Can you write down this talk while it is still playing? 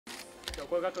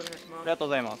声掛けお願いします。ありがとう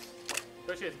ございます。よ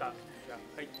ろしいですか。じゃあ、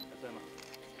はい、ありがとうございます。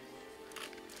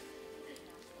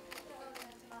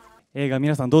映画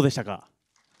皆さんどうでしたか。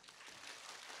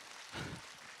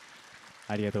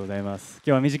ありがとうございます。今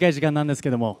日は短い時間なんですけ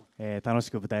ども、楽し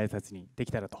く舞台挨拶にで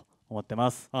きたらと思ってま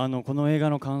す。この映画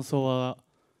の感想は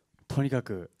とにか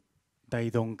く大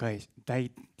どん返し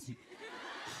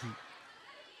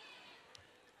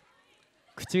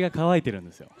口が乾いてるん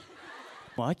ですよ。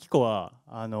もう明子は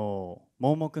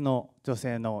盲目の女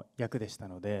性の役でした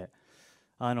ので、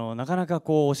なかなか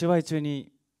こうお芝居中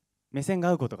に目線が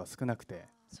合うことが少なくて。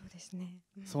そうですね、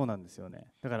そうなんですよ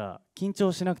ね。だから緊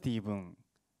張しなくていい分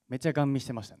めっちゃガン見し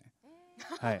てましたね。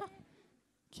はい、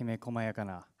きめ細やか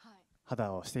な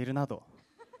肌をしているなと、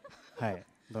はい、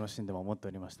どのシーンでも思ってお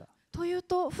りました。という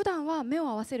と、普段は目を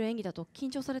合わせる演技だと緊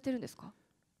張されてるんですか。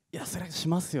いや、それし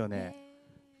ますよね。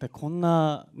でこん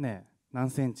なね、何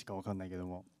センチか分かんないけど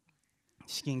も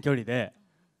至近距離で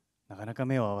なかなか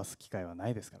目を合わす機会はな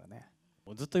いですからね。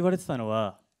ずっと言われてたの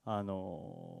はそ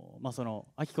の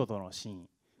明子とのシーン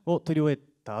を撮り終え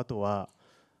た後は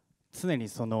常に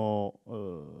そ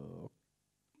の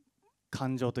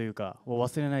感情というかを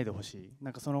忘れないでほしい。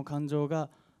なんかその感情が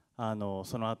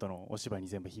その後のお芝居に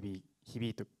全部響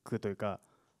くというか、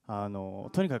と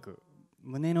にかく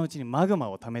胸の内にマグマ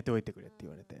を溜めておいてくれって言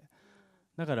われて、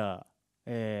だから、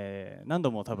何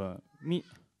度も多分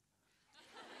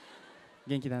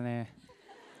元気だね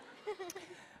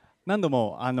何度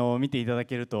も見ていただ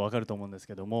けると分かると思うんです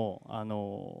けど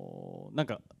も、なん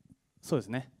かそうです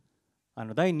ね、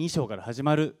第2章から始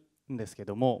まるんですけ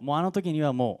ども、もうあの時に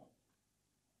はも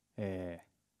う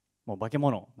化け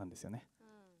物なんですよね。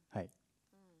はい、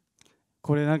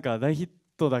これなんか大ヒッ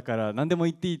トだから何でも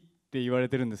言っていいって言われ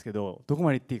てるんですけど、どこ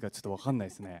まで言っていいかちょっと分かんない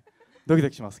ですね。ドキド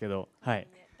キしますけど、はい、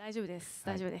大丈夫です、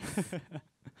大丈夫です。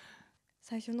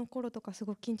最初の頃とかす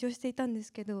ごく緊張していたんで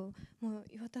すけど、もう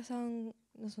岩田さん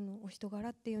のそのお人柄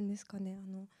っていうんですか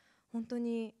ね、本当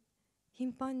に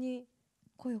頻繁に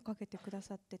声をかけてくだ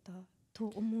さってたと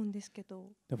思うんですけ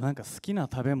ど。でもなんか好きな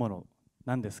食べ物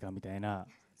なんですかみたいな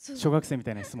小学生み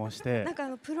たいな質問してなん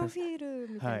かプロフィール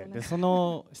みたいな、はい、でそ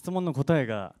の質問の答え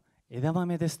が枝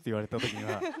豆ですって言われた時に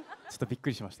はちょっとびっく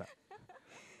りしました。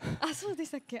あ、そうで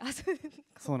したっけ。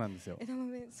そうなんですよ。枝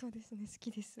豆、そうですね、好き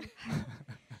です。はい、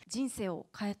人生を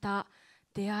変えた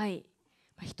出会い、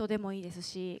人でもいいです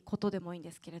しことでもいいんで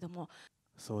すけれども。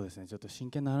そうですね、ちょっと真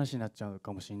剣な話になっちゃう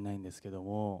かもしれないんですけど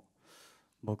も、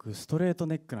僕ストレート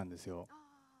ネックなんですよ。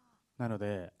なの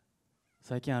で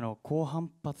最近高反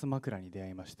発枕に出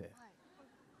会いまして、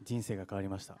人生が変わり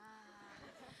ました。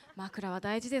枕は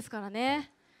大事ですから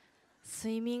ね。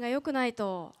睡眠が良くない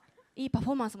といいパフ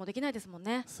ォーマンスもできないですもん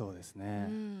ね。そうですね、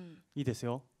いいです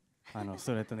よ、ス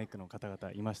トレートネックの方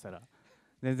々いましたら。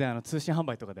全然通信販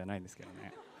売とかではないんですけど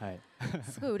ね。はい、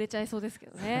すごい売れちゃいそうですけ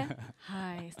どね。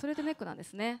はい、ストレートネックなんで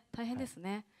すね。大変です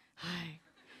ね。はい、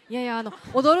いやいや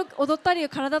踊ったり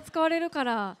体使われるか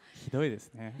らひどいで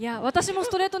すね。いや私もス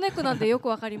トレートネックなんでよく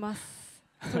わかります。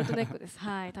ストレートネックです。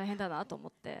はい、大変だなと思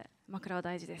って枕は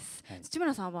大事です。はい、土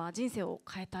村さんは人生を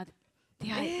変えた出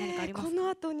会い何かありますか。この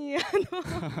後に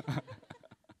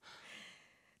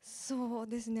そう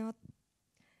ですね。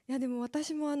いやでも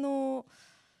私も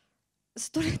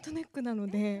ストレートネックなの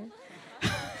で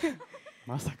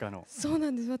まさかの。そう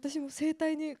なんです。私も整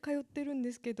体に通ってるん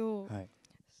ですけど、はい、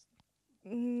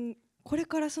これ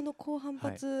からその高反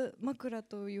発枕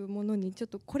というものにちょっ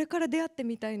とこれから出会って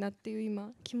みたいなっていう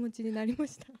今気持ちになりま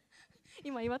した。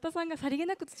今岩田さんがさりげ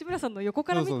なく土村さんの横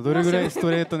から見てましたどれぐらいスト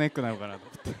レートネックなのかなと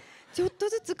思って。ちょっと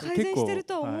ずつ改善してる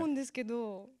とは思うんですけ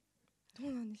ど、ど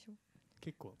うなんでしょう。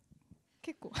結構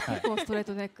ストレー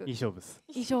トネック。いい勝負です。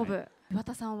いい勝負。岩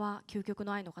田さんは究極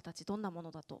の愛の形どんなも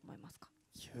のだと思いますか。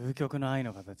究極の愛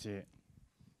の形、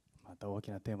また大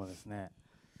きなテーマですね。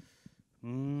自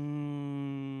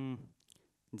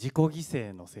己犠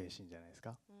牲の精神じゃないです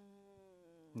か。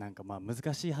なんか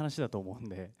難しい話だと思うん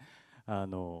で、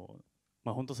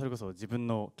本当それこそ自分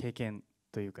の経験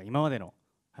というか今までの、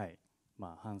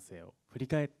反省を振り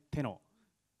返っての、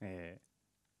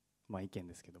意見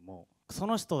ですけども、そ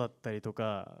の人だったりと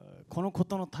かこのこ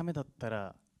とのためだった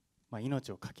ら、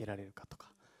命を懸けられるかと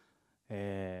か、自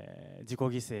己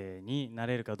犠牲にな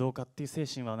れるかどうかっていう精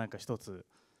神はなんか一つ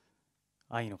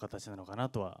愛の形なのかな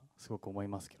とはすごく思い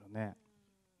ますけどね。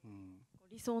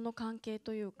理想の関係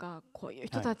というか、こういう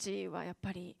人たちはやっ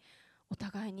ぱりお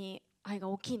互いに愛が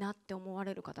大きいなって思わ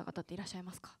れる方々っていらっしゃい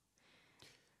ますか。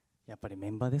やっぱりメ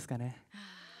ンバーですかね。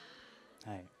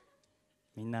はい、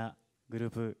みんなグル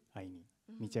ープ愛に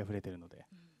満ち溢れてるので、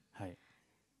はい、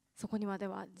そこにはで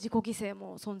は自己犠牲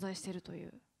も存在しているとい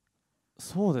う。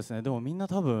そうですね。でもみんな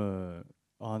多分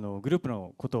グループ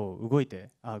のことを動い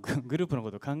てグループの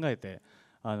ことを考えて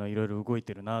いろいろ動い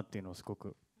てるなっていうのをすご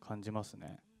く感じます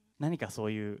ね。何かそ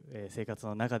ういう、生活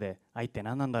の中で愛って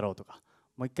何なんだろうとか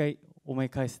もう一回思い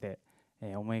返して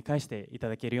いた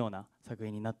だけるような作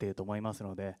品になっていると思います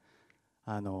ので、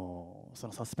その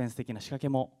サスペンス的な仕掛け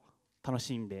も楽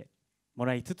しんでも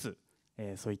らいつつ、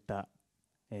そういった、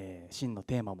真の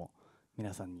テーマも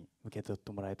皆さんに受け取っ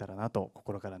てもらえたらなと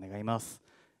心から願います。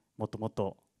もっともっ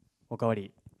とおかわ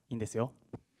りいいんですよ。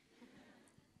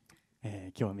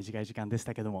今日は短い時間でし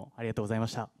たけどもありがとうございま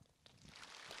した。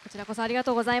こちらこそありが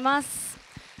とうございます。